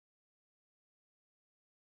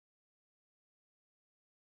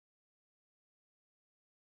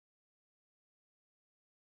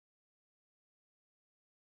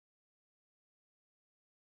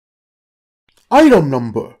Item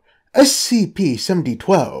Number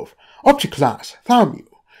SCP-7012 Object Class Thalmu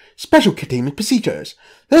Special Containment Procedures.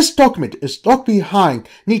 This document is locked behind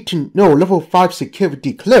Need to Know Level 5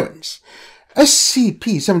 Security Clearance.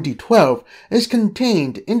 SCP-7012 is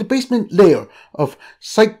contained in the basement layer of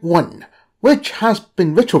Site-1, which has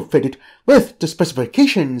been retrofitted with the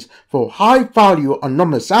specifications for high-value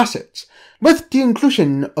anomalous assets, with the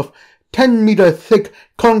inclusion of 10-meter-thick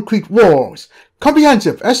concrete walls,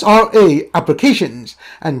 comprehensive SRA applications,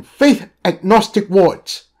 and faith-agnostic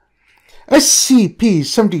wards.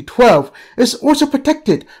 SCP-7012 is also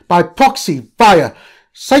protected by proxy via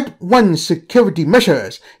Site-1 security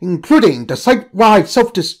measures, including the site-wide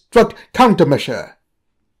self-destruct countermeasure.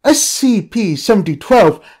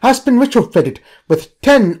 SCP-7012 has been retrofitted with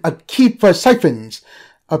 10 Akiva siphons,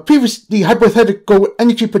 a previously hypothetical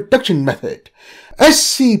energy production method.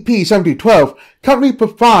 SCP-7012 currently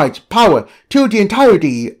provides power to the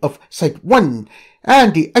entirety of Site-1,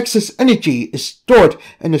 and the excess energy is stored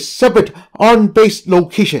in a separate on-base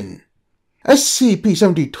location.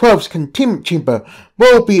 SCP-7012's containment chamber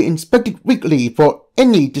will be inspected weekly for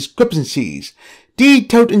any discrepancies.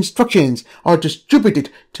 Detailed instructions are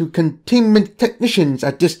distributed to containment technicians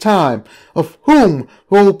at this time, of whom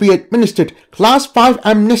will be administered Class 5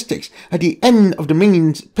 amnestics at the end of the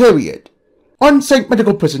maintenance period. On-site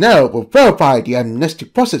medical personnel will verify the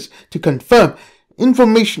amnestic process to confirm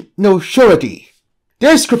informational surety.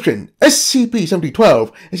 Description: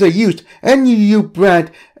 SCP-7012 is a used NUU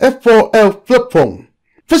brand F4L flip phone.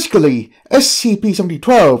 Physically,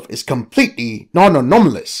 SCP-7012 is completely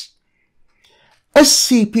non-anomalous.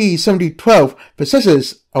 SCP-7012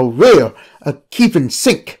 possesses a rare Akivian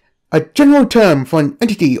sink, a general term for an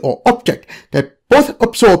entity or object that both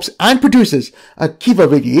absorbs and produces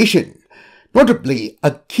Akiva radiation. Notably,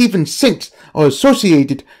 Akivian sinks are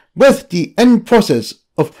associated with the end process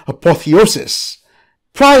of apotheosis.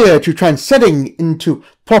 Prior to transcending into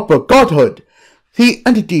proper godhood, the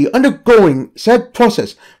entity undergoing said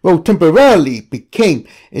process will temporarily become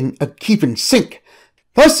an Akivian sink,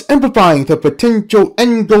 thus amplifying the potential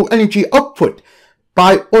end-goal energy output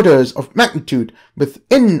by orders of magnitude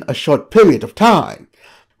within a short period of time.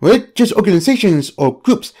 Religious organizations or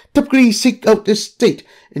groups typically seek out this state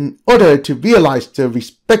in order to realize their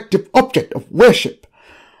respective object of worship,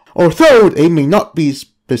 although they may not be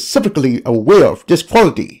specifically aware of this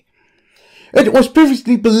quality. It was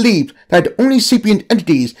previously believed that only sapient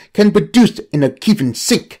entities can produce an Akivian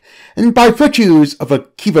sink, and by virtues of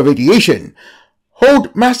Akiva radiation,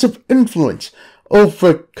 hold massive influence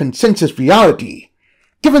over consensus reality.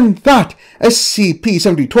 Given that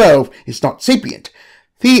SCP-7012 is not sapient,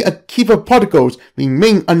 the Akiva particles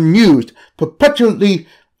remain unused, perpetually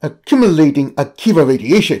accumulating Akiva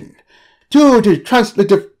radiation. Due to the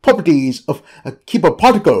translative properties of Akiva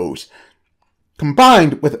particles,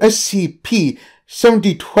 combined with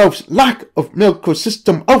SCP-7012's lack of medical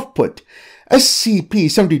system output,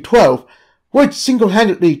 SCP-7012 would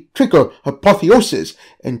single-handedly trigger apotheosis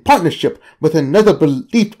in partnership with another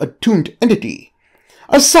belief-attuned entity.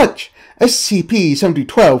 As such,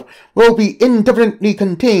 SCP-7012 will be indefinitely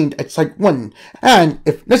contained at Site-1 and,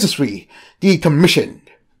 if necessary, decommissioned.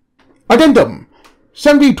 Addendum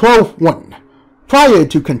 7012-1. Prior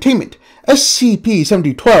to containment,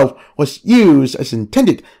 SCP-7012 was used as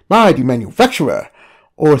intended by the manufacturer,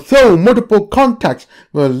 although multiple contacts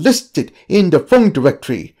were listed in the phone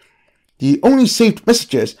directory. The only saved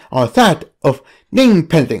messages are that of name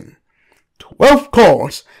pending. 12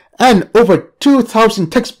 calls and over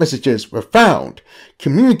 2,000 text messages were found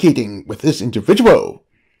communicating with this individual.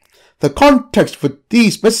 The context for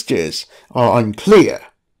these messages are unclear.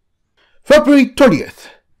 February 20th.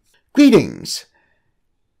 Greetings.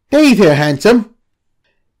 Hey there, handsome.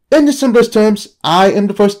 In the simplest terms, I am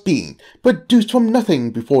the first being, produced from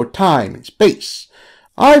nothing before time and space.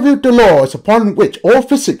 I wield the laws upon which all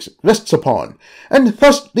physics rests upon, and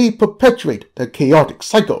thusly perpetuate the chaotic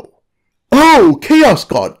cycle. Oh, Chaos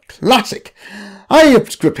God, classic. I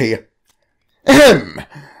have script here. Ahem.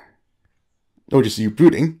 Notice you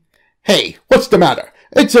brooding. Hey, what's the matter?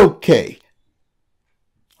 It's okay.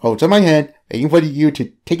 Holds on my hand, waiting for you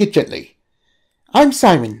to take it gently. I'm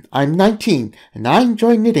Simon, I'm 19, and I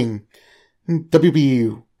enjoy knitting.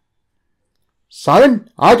 WBU. Simon,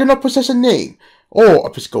 I do not possess a name, or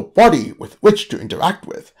a physical body with which to interact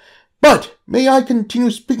with, but may I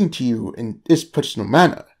continue speaking to you in this personal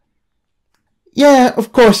manner? Yeah,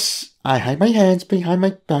 of course. I hide my hands behind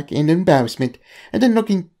my back in embarrassment, and then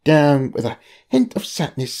looking down with a hint of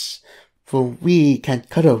sadness, for we can't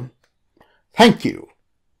cuddle. Thank you.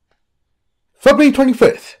 February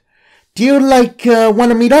 25th. Do you,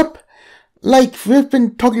 want to meet up? Like, we've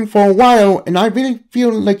been talking for a while, and I really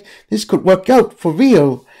feel like this could work out for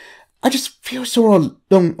real. I just feel so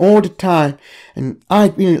alone all the time, and I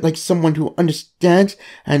really like someone who understands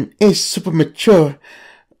and is super mature,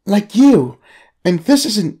 like you. And this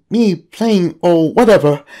isn't me playing or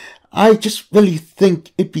whatever. I just really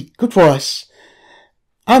think it'd be good for us.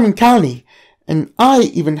 I'm in Cali, and I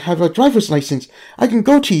even have a driver's license. I can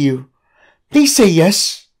go to you. Please say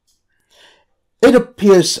yes. It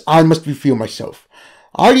appears I must reveal myself.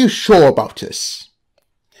 Are you sure about this?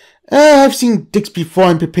 I've seen dicks before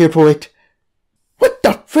and prepared for it. What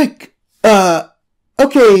the frick?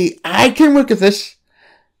 Okay, I can work with this.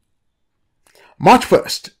 March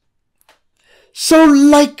 1st. So,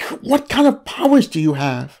 like, what kind of powers do you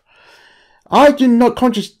have? I do not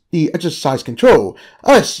consciously exercise control,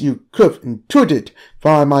 as you could have intuited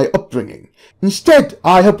by my upbringing. Instead,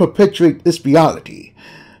 I help perpetuate this reality,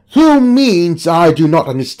 through means I do not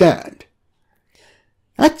understand.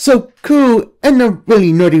 That's so cool in a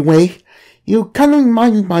really nerdy way. You kind of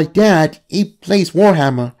remind me of my dad. He plays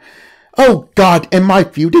Warhammer. Oh God, am I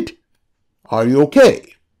feuded? Are you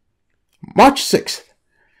okay? March 6th.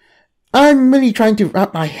 I'm really trying to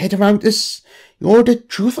wrap my head around this. You're the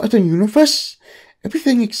truth of the universe?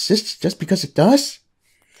 Everything exists just because it does?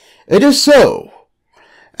 It is so.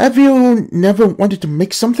 Have you never wanted to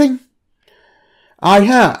make something? I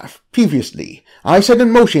have, previously. I set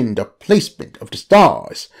in motion the placement of the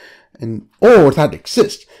stars, and all that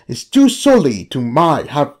exists is due solely to my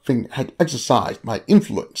having had exercised my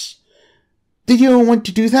influence. Do you want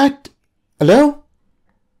to do that? Hello?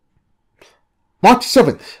 March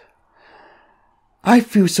 7th. I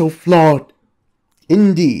feel so flawed.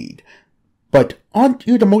 Indeed. But aren't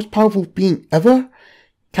you the most powerful being ever?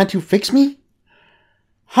 Can't you fix me?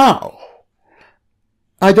 How?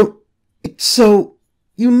 I don't... It's so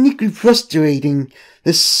uniquely frustrating.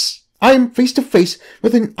 I am face to face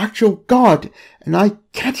with an actual god, and I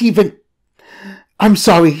can't even... I'm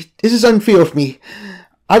sorry, this is unfair of me.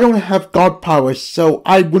 I don't have god powers, so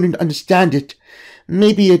I wouldn't understand it.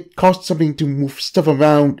 Maybe it costs something to move stuff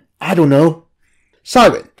around. I don't know.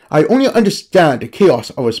 Siren, I only understand the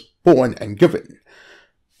chaos I was born and given.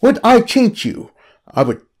 Would I change you, I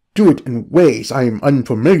would do it in ways I am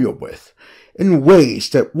unfamiliar with, in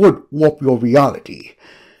ways that would warp your reality.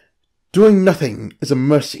 Doing nothing is a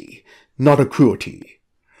mercy, not a cruelty.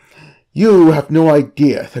 You have no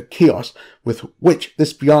idea the chaos with which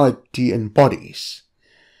this reality embodies.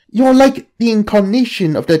 You're like the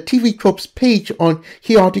incarnation of the TV Tropes page on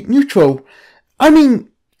Chaotic Neutral. I mean,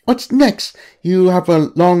 what's next? You have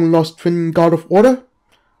a long-lost twin god of order?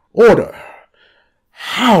 Order?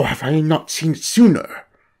 How have I not seen it sooner?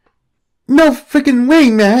 No frickin' way,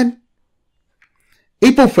 man!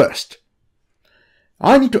 April 1st.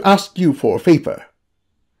 I need to ask you for a favor.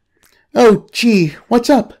 Oh, gee, what's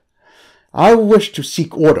up? I wish to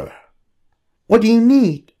seek order. What do you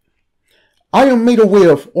need? I am made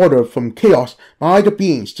aware of order from chaos by the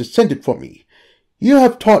beings descended from me. You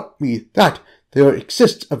have taught me that there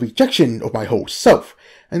exists a rejection of my whole self,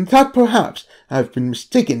 and that perhaps I have been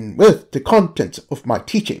mistaken with the contents of my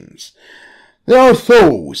teachings. There are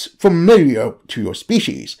those familiar to your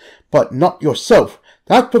species, but not yourself,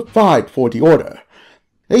 that provide for the order.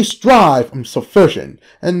 They strive on subversion,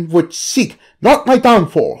 and would seek not my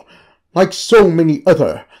downfall, like so many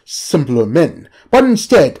other simpler men, but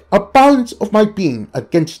instead a balance of my being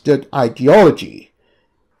against their ideology.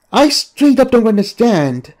 I straight up don't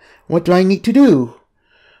understand. What do I need to do?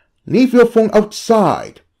 Leave your phone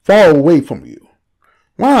outside, far away from you.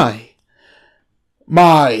 Why?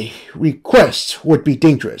 My request would be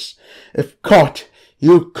dangerous. If caught,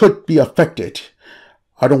 you could be affected.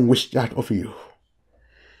 I don't wish that of you.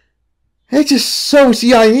 It's just so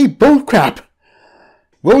CIA bullcrap.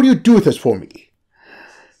 Will you do this for me?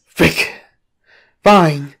 Frick.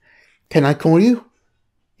 Fine. Can I call you?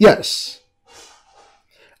 Yes.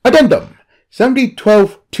 Addendum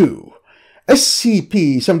 7012-2.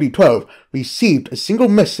 SCP-7012 received a single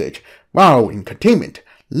message while in containment,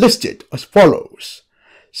 listed as follows.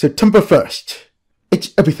 September 1st.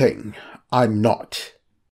 It's everything I'm not.